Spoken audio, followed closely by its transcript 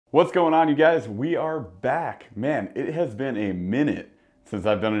What's going on, you guys? We are back. Man, it has been a minute since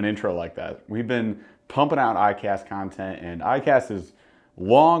I've done an intro like that. We've been pumping out ICAST content, and ICAST is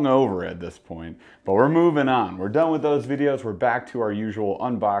long over at this point, but we're moving on. We're done with those videos. We're back to our usual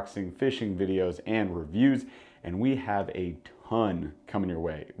unboxing, fishing videos, and reviews, and we have a ton coming your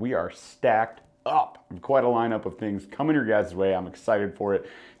way. We are stacked up. Quite a lineup of things coming your guys' way. I'm excited for it.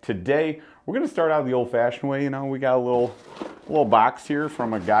 Today, we're gonna start out the old-fashioned way. You know, we got a little box here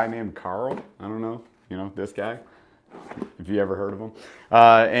from a guy named Karl. I don't know, you know, this guy, if you ever heard of him.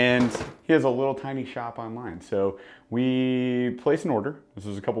 And he has a little tiny shop online. So we placed an order. This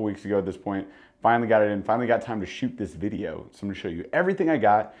was a couple weeks ago at this point. Finally got it in, finally got time to shoot this video. So I'm gonna show you everything I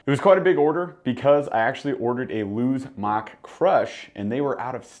got. It was quite a big order because I actually ordered a Lew's Mock Crush and they were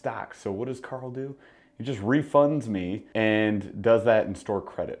out of stock. So what does Karl do? He just refunds me and does that in store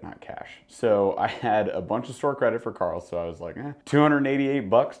credit, not cash. So I had a bunch of store credit for Karl, so I was like, 288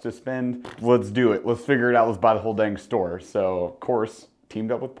 bucks to spend. Let's do it. Let's figure it out. Let's buy the whole dang store. So of course,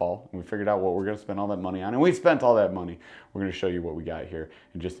 teamed up with Paul and we figured out what we're gonna spend all that money on, and we spent all that money. We're gonna show you what we got here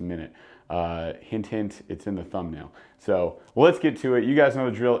in just a minute. Hint, hint, it's in the thumbnail. So let's get to it. You guys know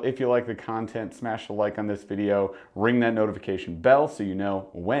the drill. If you like the content, smash the like on this video, ring that notification bell so you know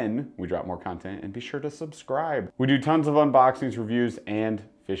when we drop more content, and be sure to subscribe. We do tons of unboxings, reviews, and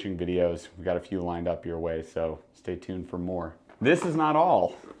fishing videos. We've got a few lined up your way, so stay tuned for more. This is not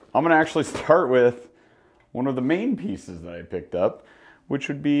all. I'm gonna actually start with one of the main pieces that I picked up, which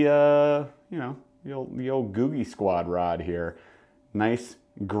would be, you know, the old Googan Squad rod here. Nice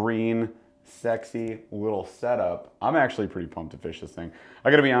green, sexy little setup. I'm actually pretty pumped to fish this thing.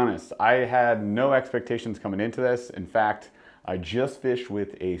 I gotta be honest, I had no expectations coming into this. In fact, I just fished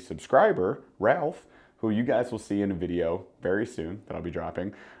with a subscriber, Ralph, who you guys will see in a video very soon that I'll be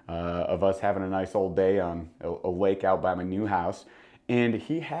dropping, of us having a nice old day on a lake out by my new house. And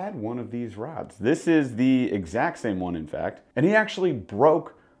he had one of these rods. This is the exact same one, in fact. And he actually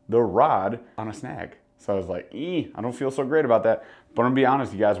broke the rod on a snag. So I was like, I don't feel so great about that. But I'm gonna be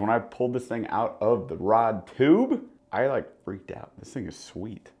honest, you guys, when I pulled this thing out of the rod tube, I like freaked out. This thing is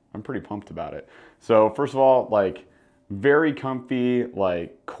sweet. I'm pretty pumped about it. So first of all, like very comfy,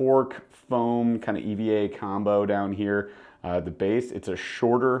 like cork foam kind of EVA combo down here. The base, it's a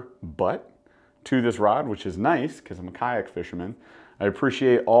shorter butt to this rod, which is nice because I'm a kayak fisherman. I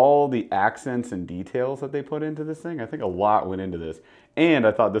appreciate all the accents and details that they put into this thing. I think a lot went into this. And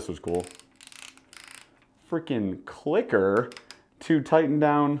I thought this was cool. Freaking clicker to tighten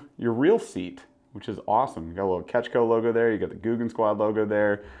down your reel seat, which is awesome. You got a little Catchco logo there, you got the Googan Squad logo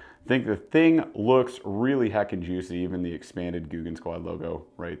there. I think the thing looks really heckin' juicy, even the expanded Googan Squad logo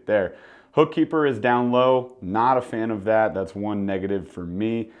right there. Hook keeper is down low, not a fan of that. That's one negative for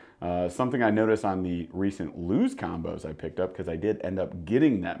me. Something I noticed on the recent Lew's combos I picked up, because I did end up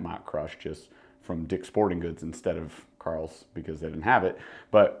getting that Mock Crush just from Dick's Sporting Goods instead of Karl's because they didn't have it.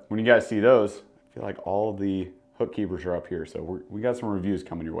 But when you guys see those, I feel like all the hook keepers are up here, so we got some reviews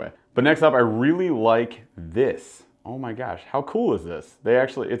coming your way. But next up, I really like this. Oh my gosh, how cool is this? They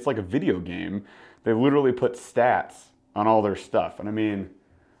actually, it's like a video game. They literally put stats on all their stuff. And I mean,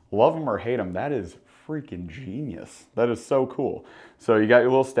 love them or hate them, that is freaking genius. That is so cool. So you got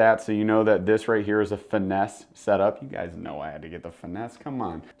your little stats, so you know that this right here is a finesse setup. You guys know I had to get the finesse, come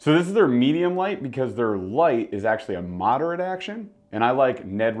on. So this is their medium light because their light is actually a moderate action. And I like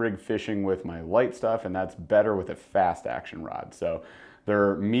Ned rig fishing with my light stuff, and that's better with a fast action rod. So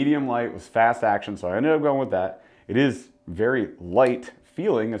their medium light was fast action, so I ended up going with that. It is very light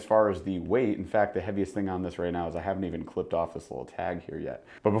feeling as far as the weight. In fact, the heaviest thing on this right now is I haven't even clipped off this little tag here yet.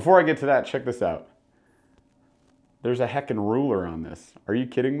 But before I get to that, check this out. There's a heckin' ruler on this. Are you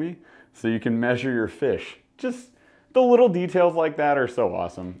kidding me? So you can measure your fish. Just the little details like that are so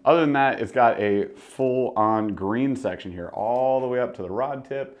awesome. Other than that, it's got a full-on green section here, all the way up to the rod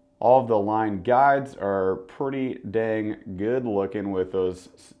tip. All of the line guides are pretty dang good looking with those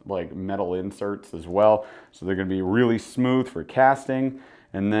like metal inserts as well. So they're gonna be really smooth for casting.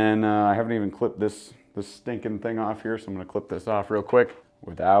 And then I haven't even clipped this stinking thing off here, so I'm gonna clip this off real quick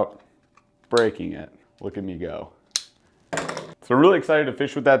without breaking it. Look at me go. So I'm really excited to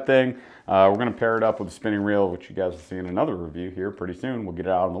fish with that thing. We're gonna pair it up with a spinning reel, which you guys will see in another review here pretty soon. We'll get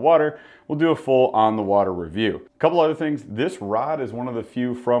it out on the water. We'll do a full on the water review. A couple other things. This rod is one of the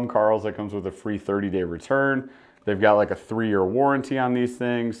few from Karl's that comes with a free 30-day return. They've got like a 3-year warranty on these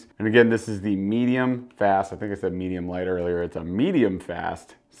things. And again, this is the medium fast. I think I said medium light earlier. It's a medium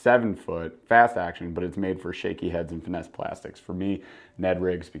fast, 7-foot fast action, but it's made for shaky heads and finesse plastics. For me, Ned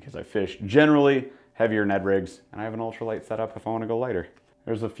rigs, because I fish generally heavier Ned rigs, and I have an ultralight setup if I want to go lighter.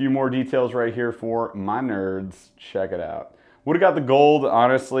 There's a few more details right here for my nerds. Check it out. Would have got the gold,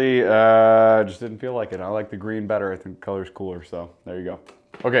 honestly. Just didn't feel like it. I like the green better. I think the color's cooler, so there you go.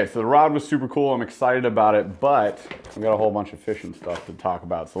 Okay, so the rod was super cool. I'm excited about it, but we got a whole bunch of fishing stuff to talk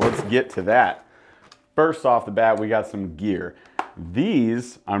about, so let's get to that. First off the bat, we got some gear.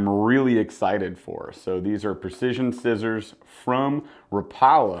 These I'm really excited for. So these are precision scissors from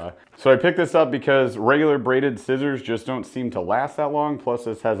Rapala. So I picked this up because regular braided scissors just don't seem to last that long. Plus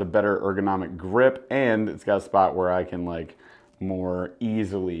this has a better ergonomic grip and it's got a spot where I can like more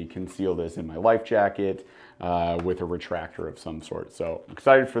easily conceal this in my life jacket with a retractor of some sort. So I'm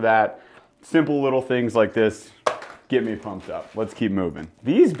excited for that. Simple little things like this get me pumped up. Let's keep moving.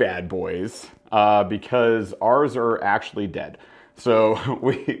 These bad boys, because ours are actually dead. So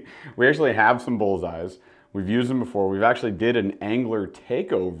we actually have some bullseyes. We've used them before. We've actually did an angler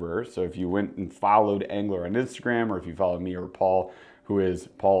takeover. So if you went and followed Angler on Instagram, or if you follow me or Paul, who is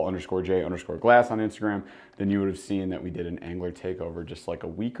Paul_J_glass on Instagram, then you would have seen that we did an angler takeover just like a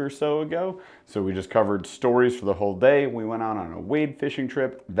week or so ago. So we just covered stories for the whole day. We went out on a wade fishing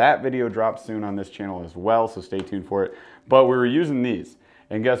trip. That video drops soon on this channel as well, so stay tuned for it. But we were using these,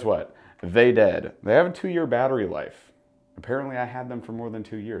 and guess what? They dead. They have a 2-year battery life. Apparently I had them for more than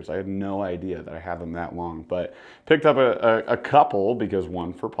 2 years. I had no idea that I had them that long, but picked up a couple because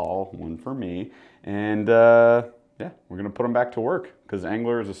one for Paul, one for me, and yeah, we're gonna put them back to work because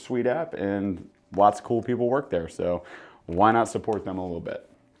Angler is a sweet app and lots of cool people work there, so why not support them a little bit?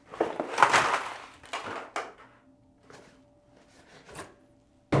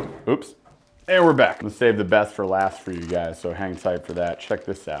 Oops. And we're back. I'm gonna save the best for last for you guys, so hang tight for that. Check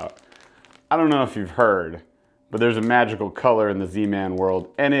this out. I don't know if you've heard, but there's a magical color in the Z-Man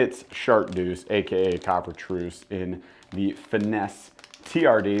world, and it's Chart Deuce, aka Copper Truce, in the Finesse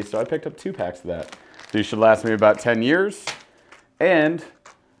TRD. So I picked up 2 packs of that. These should last me about 10 years, and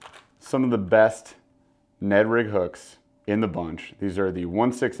some of the best Ned rig hooks in the bunch. These are the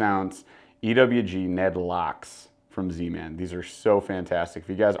 1/6 ounce EWG Ned locks from Z-Man. These are so fantastic. If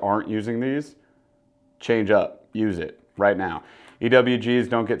you guys aren't using these, change up, use it right now. EWGs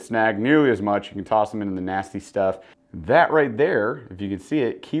don't get snagged nearly as much. You can toss them into the nasty stuff. That right there, if you can see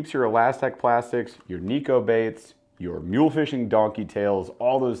it, keeps your Elastec plastics, your Nico baits, your mule fishing donkey tails,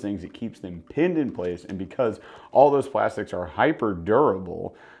 all those things. It keeps them pinned in place. And because all those plastics are hyper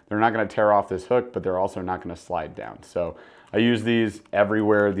durable, they're not gonna tear off this hook, but they're also not gonna slide down. So I use these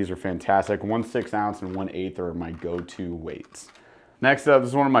everywhere. These are fantastic. 1/6 ounce and 1/8 are my go-to weights. Next up, this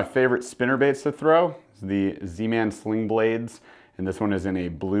is one of my favorite spinner baits to throw. It's the Z-Man Sling Blades. And this one is in a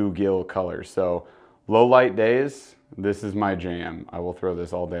bluegill color. So low light days, this is my jam. I will throw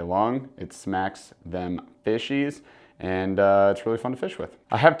this all day long. It smacks them fishies, and it's really fun to fish with.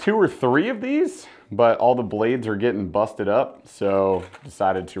 I have 2 or 3 of these, but all the blades are getting busted up, so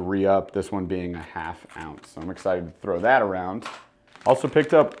decided to re-up, this one being a 1/2 ounce. So I'm excited to throw that around. Also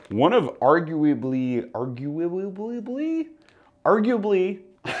picked up one of arguably,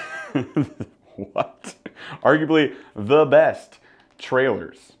 what? Arguably the best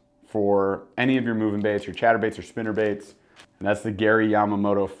trailers for any of your moving baits, your chatterbaits or spinner baits. And that's the Gary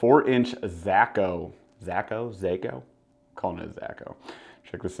Yamamoto 4-inch Zaco. Zaco? Calling it a Zaco.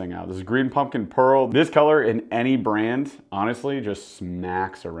 Check this thing out. This is green pumpkin pearl. This color in any brand, honestly, just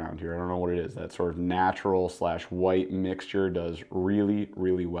smacks around here. I don't know what it is. That sort of natural / white mixture does really,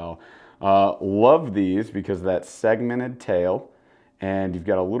 really well. Love these because of that segmented tail, and you've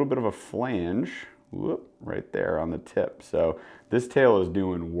got a little bit of a flange, whoop, right there on the tip. So this tail is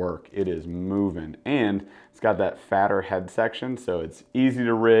doing work. It is moving, and it's got that fatter head section, so it's easy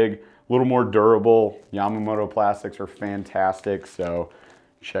to rig, a little more durable. Yamamoto plastics are fantastic, so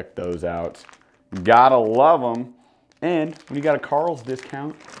check those out. Gotta love them. And when you got a Karl's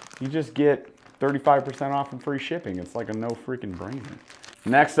discount, you just get 35% off and free shipping. It's like a no freaking brainer.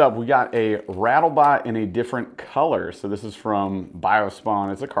 Next up, we got a Rattlebot in a different color. So this is from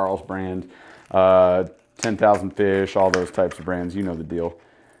Biospawn. It's a Karl's brand. 10,000 Fish, all those types of brands. You know the deal.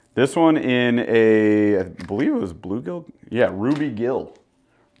 This one in a, I believe it was bluegill? Yeah, ruby gill.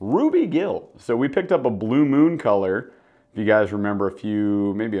 Ruby gill. So we picked up a blue moon color, if you guys remember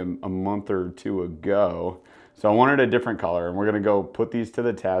maybe a month or 2 ago. So I wanted a different color, and we're gonna go put these to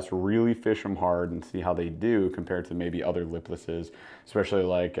the test, really fish them hard and see how they do compared to maybe other liplesses, especially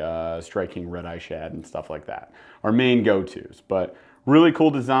like striking red eye shad and stuff like that. Our main go-tos, but really cool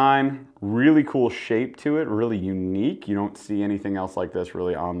design, really cool shape to it, really unique. You don't see anything else like this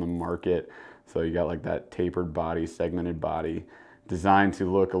really on the market. So you got like that tapered body, segmented body, designed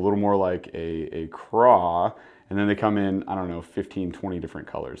to look a little more like a craw. And then they come in, I don't know, 15, 20 different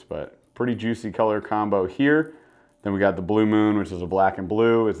colors, but pretty juicy color combo here. Then we got the Blue Moon, which is a black and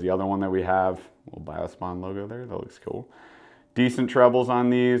blue. It's the other one that we have. Little Biospawn logo there, that looks cool. Decent trebles on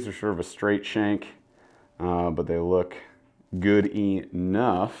these. They're sort of a straight shank, but they look good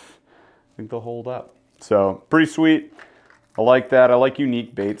enough. I think they'll hold up. So pretty sweet. I like that. I like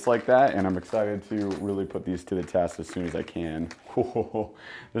unique baits like that, and I'm excited to really put these to the test as soon as I can.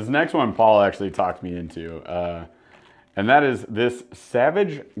 This next one Paul actually talked me into, and that is this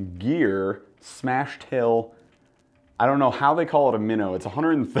Savage Gear Smash Tail. I don't know how they call it a minnow. It's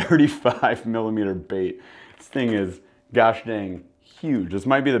 135 millimeter bait. This thing is gosh dang huge. This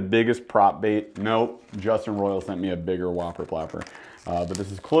might be the biggest prop bait. Nope, Justin Royal sent me a bigger whopper plopper. But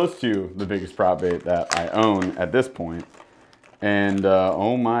this is close to the biggest prop bait that I own at this point. And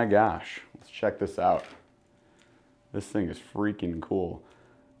oh my gosh, let's check this out. This thing is freaking cool.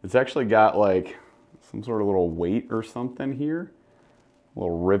 It's actually got like some sort of little weight or something here. A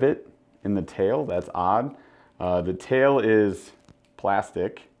little rivet in the tail, that's odd. The tail is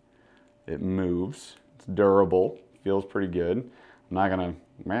plastic. It moves, it's durable, feels pretty good. I'm not gonna,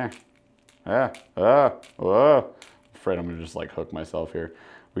 I'm afraid I'm gonna just like hook myself here.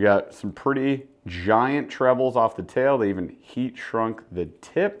 We got some pretty giant trebles off the tail. They even heat shrunk the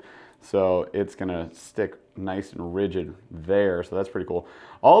tip, so it's gonna stick nice and rigid there, so that's pretty cool.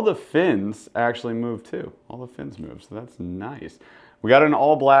 All the fins actually move too. All the fins move, so that's nice. We got an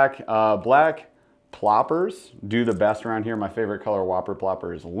all black, black ploppers do the best around here. My favorite color whopper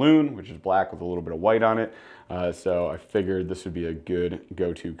plopper is Loon, which is black with a little bit of white on it. So I figured this would be a good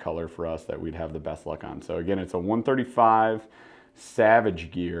go-to color for us that we'd have the best luck on. So again, it's a 135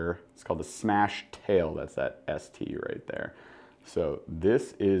 Savage Gear. It's called the Smash Tail. That's that ST right there. So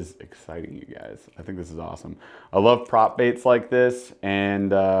this is exciting, you guys. I think this is awesome. I love prop baits like this,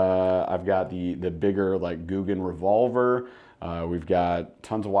 and I've got the bigger like Googan revolver. We've got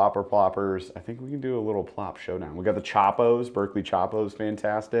tons of whopper ploppers. I think we can do a little plop showdown. We got the Choppos, Berkeley Choppos,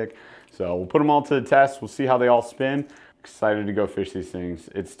 fantastic. So we'll put them all to the test. We'll see how they all spin. Excited to go fish these things.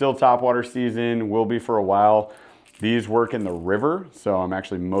 It's still topwater season, will be for a while. These work in the river, so I'm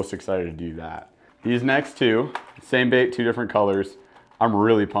actually most excited to do that. These next two, same bait, two different colors, I'm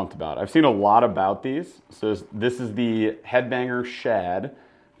really pumped about. I've seen a lot about these. So this is the Headbanger Shad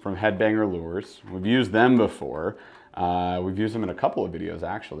from Headbanger Lures. We've used them before. We've used them in a couple of videos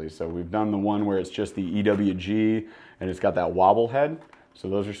actually. So we've done the one where it's just the EWG and it's got that wobble head. So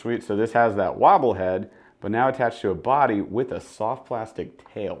those are sweet. So this has that wobble head, but now attached to a body with a soft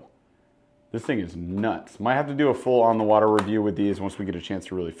plastic tail. This thing is nuts. Might have to do a full on the water review with these once we get a chance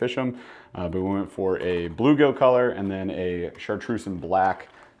to really fish them. But we went for a bluegill color and then a chartreuse and black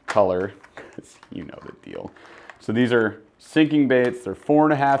color, because you know the deal. So these are sinking baits. They're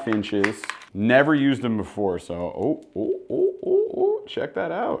 4.5 inches. Never used them before, so check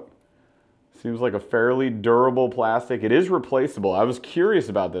that out. Seems like a fairly durable plastic. It is replaceable. I was curious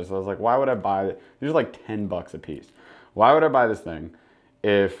about this. I was like, why would I buy it? These are like 10 bucks a piece. Why would I buy this thing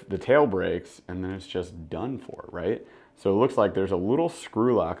if the tail breaks and then it's just done for, right? So it looks like there's a little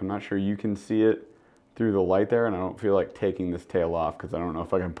screw lock. I'm not sure you can see it through the light there, and I don't feel like taking this tail off because I don't know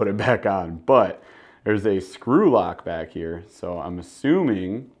if I can put it back on, but there's a screw lock back here. So I'm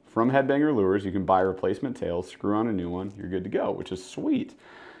assuming from Headbanger Lures, you can buy replacement tails, screw on a new one, you're good to go, which is sweet.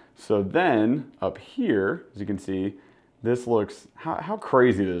 So then up here, as you can see, this looks, how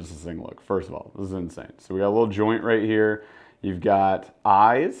crazy does this thing look? First of all, this is insane. So we got a little joint right here. You've got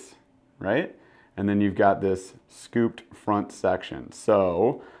eyes, right? And then you've got this scooped front section.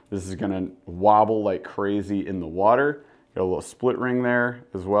 So this is gonna wobble like crazy in the water. Got a little split ring there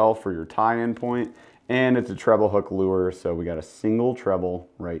as well for your tie-in point. And it's a treble hook lure, so we got a single treble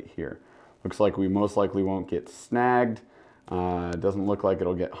right here. Looks like we most likely won't get snagged. Doesn't look like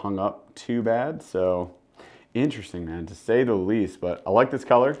it'll get hung up too bad. So interesting, man, to say the least. But I like this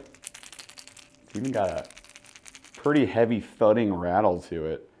color. It's even got a pretty heavy thudding rattle to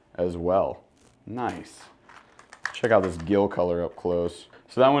it as well. Nice. Check out this gill color up close.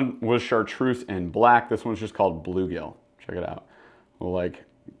 So that one was chartreuse and black. This one's just called bluegill. Check it out. A little like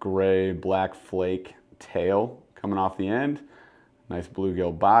gray, black flake tail coming off the end. Nice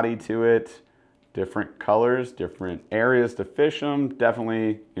bluegill body to it. Different colors, different areas to fish them.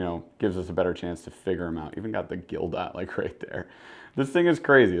 Definitely, you know, gives us a better chance to figure them out. Even got the gill dot like right there. This thing is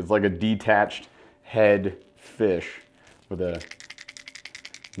crazy. It's like a detached head fish with a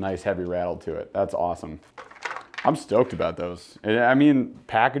nice heavy rattle to it. That's awesome. I'm stoked about those. I mean,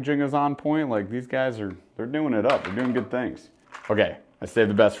 packaging is on point. Like these guys they're doing it up. They're doing good things. Okay, I saved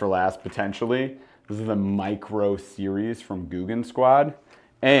the best for last, potentially. This is the Micro series from Googan Squad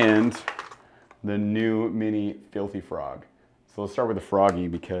and the new mini Filthy Frog. So let's start with the Froggy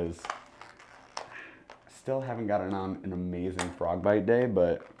because I still haven't gotten on an amazing frog bite day,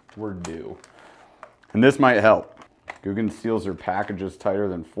 but we're due. And this might help. Googan seals their packages tighter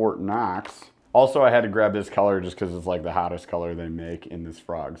than Fort Knox. Also, I had to grab this color just because it's like the hottest color they make in this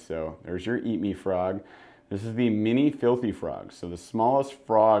frog. So there's your Eat Me frog. This is the mini filthy frog. So the smallest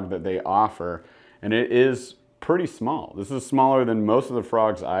frog that they offer, and it is pretty small. This is smaller than most of the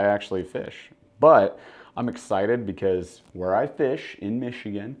frogs I actually fish. But I'm excited because where I fish in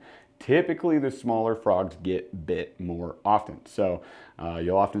Michigan, typically the smaller frogs get bit more often. So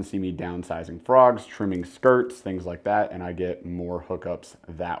you'll often see me downsizing frogs, trimming skirts, things like that, and I get more hookups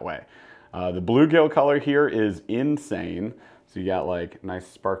that way. The bluegill color here is insane. So you got like nice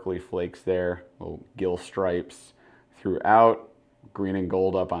sparkly flakes there, little gill stripes throughout, green and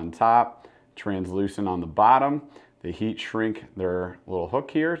gold up on top, translucent on the bottom. They heat shrink their little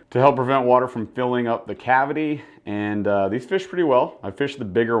hook here to help prevent water from filling up the cavity. And these fish pretty well. I fished the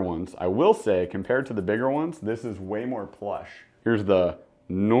bigger ones. I will say, compared to the bigger ones, this is way more plush. Here's the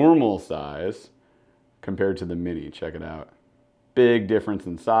normal size compared to the mini. Check it out. Big difference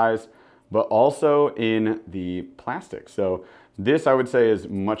in size, but also in the plastic. So this, I would say, is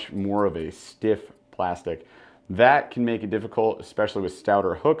much more of a stiff plastic. That can make it difficult, especially with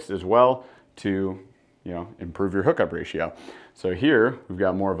stouter hooks as well, to improve your hookup ratio. So here we've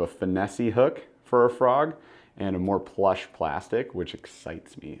got more of a finesse hook for a frog and a more plush plastic, which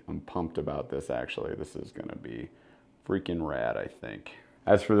excites me. I'm pumped about this actually. This is gonna be freaking rad, I think.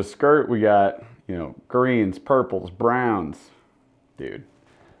 As for the skirt, we got, greens, purples, browns. Dude,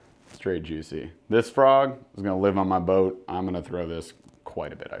 straight juicy. This frog is gonna live on my boat. I'm gonna throw this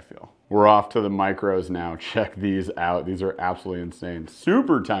quite a bit, I feel. We're off to the micros now. Check these out. These are absolutely insane.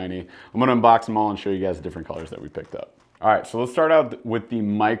 Super tiny. I'm gonna unbox them all and show you guys the different colors that we picked up. All right, so let's start out with the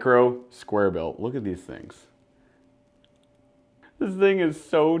micro square bill. Look at these things. This thing is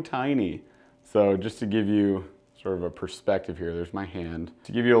so tiny. So just to give you sort of a perspective here, there's my hand.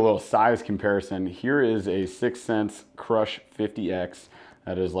 To give you a little size comparison, here is a 6 Sense Crush 50X.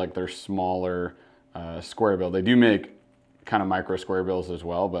 That is like their smaller square bill. They do make kind of micro square bills as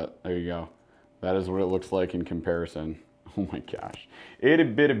well, but there you go. That is what it looks like in comparison. Oh my gosh, itty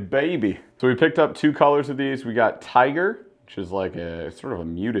bitty baby. So we picked up 2 colors of these. We got Tiger, which is like a sort of a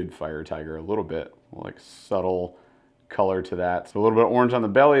muted fire tiger, a little bit like subtle color to that. So a little bit of orange on the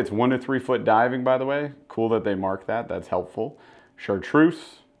belly. It's 1 to 3 foot diving, by the way. Cool that they mark that. That's helpful.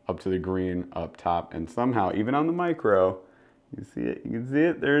 Chartreuse up to the green up top, and somehow even on the micro, you see it. You can see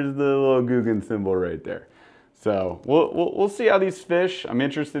it. There's the little Googan symbol right there. So we'll see how these fish. I'm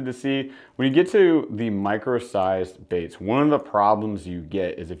interested to see when you get to the micro-sized baits. One of the problems you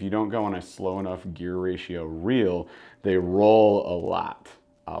get is if you don't go on a slow enough gear ratio reel, they roll a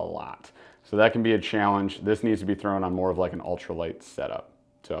lot. So that can be a challenge. This needs to be thrown on more of like an ultralight setup.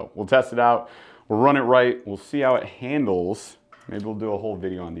 So we'll test it out. We'll run it right. We'll see how it handles. Maybe we'll do a whole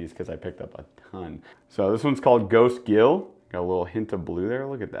video on these because I picked up a ton. So this one's called Ghost Gill. Got a little hint of blue there.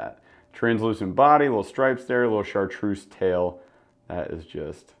 Look at that. Translucent body, little stripes there, little chartreuse tail. That is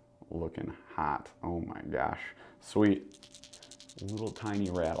just looking hot. Oh my gosh. Sweet. Little tiny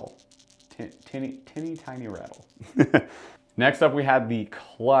rattle. Tiny rattle. Next up we had the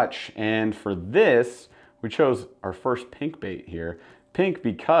clutch, and for this we chose our first pink bait here. Pink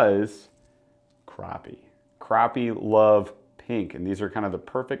because crappie. Crappie love pink, and these are kind of the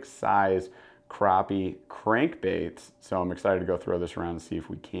perfect size crappie crankbaits. So I'm excited to go throw this around and see if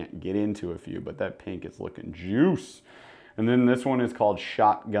we can't get into a few, but that pink is looking juice. And then this one is called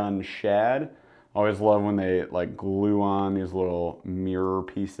Shotgun Shad. Always love when they like glue on these little mirror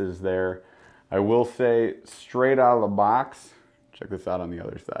pieces there. I will say straight out of the box, check this out on the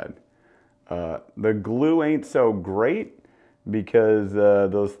other side. The glue ain't so great because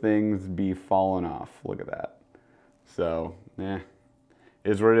those things be falling off. Look at that. So,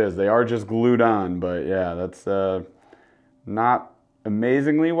 is what it is. They are just glued on, but yeah, that's not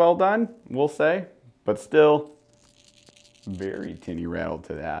amazingly well done, we'll say, but still very tinny rattle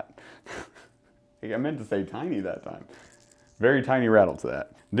to that. I meant to say tiny that time. Very tiny rattle to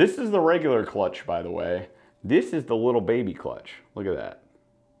that. This is the regular clutch, by the way. This is the little baby clutch. Look at that.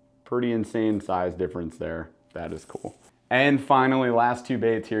 Pretty insane size difference there. That is cool. And finally, last 2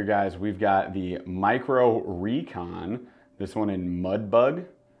 baits here, guys. We've got the Micro Recon. This one in Mud Bug.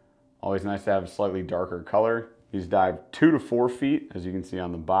 Always nice to have a slightly darker color. These dive 2 to 4 feet, as you can see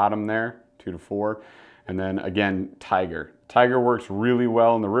on the bottom there, 2 to 4. And then again, Tiger. Tiger works really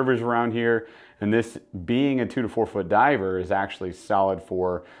well in the rivers around here. And this being a 2 to 4 foot diver is actually solid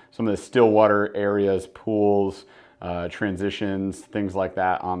for some of the still water areas, pools, transitions, things like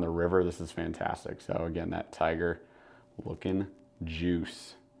that on the river. This is fantastic. So again, that Tiger looking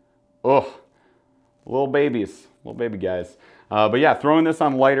juice. Oh. Little babies, little baby guys. But yeah, throwing this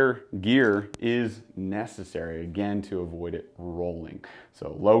on lighter gear is necessary, again, to avoid it rolling.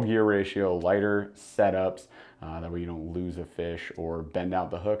 So low gear ratio, lighter setups, that way you don't lose a fish or bend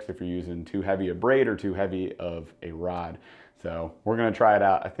out the hooks if you're using too heavy a braid or too heavy of a rod. So we're gonna try it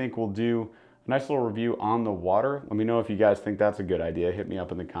out. I think we'll do a nice little review on the water. Let me know if you guys think that's a good idea. Hit me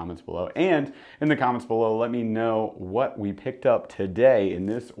up in the comments below. And in the comments below, let me know what we picked up today in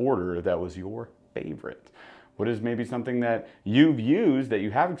this order that was your favorite. What is maybe something that you've used, that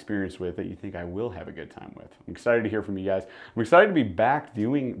you have experience with, that you think I will have a good time with? I'm excited to hear from you guys. I'm excited to be back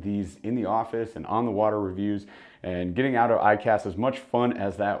doing these in the office and on the water reviews and getting out of ICAST. As much fun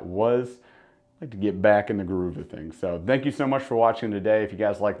as that was, I'd like to get back in the groove of things. So thank you so much for watching today. If you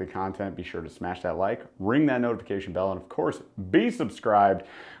guys like the content, be sure to smash that like, ring that notification bell, and of course, be subscribed.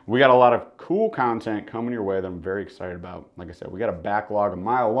 We got a lot of cool content coming your way that I'm very excited about. Like I said, we got a backlog a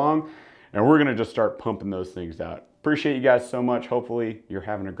mile long, and we're gonna just start pumping those things out. Appreciate you guys so much. Hopefully you're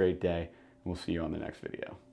having a great day, and we'll see you on the next video.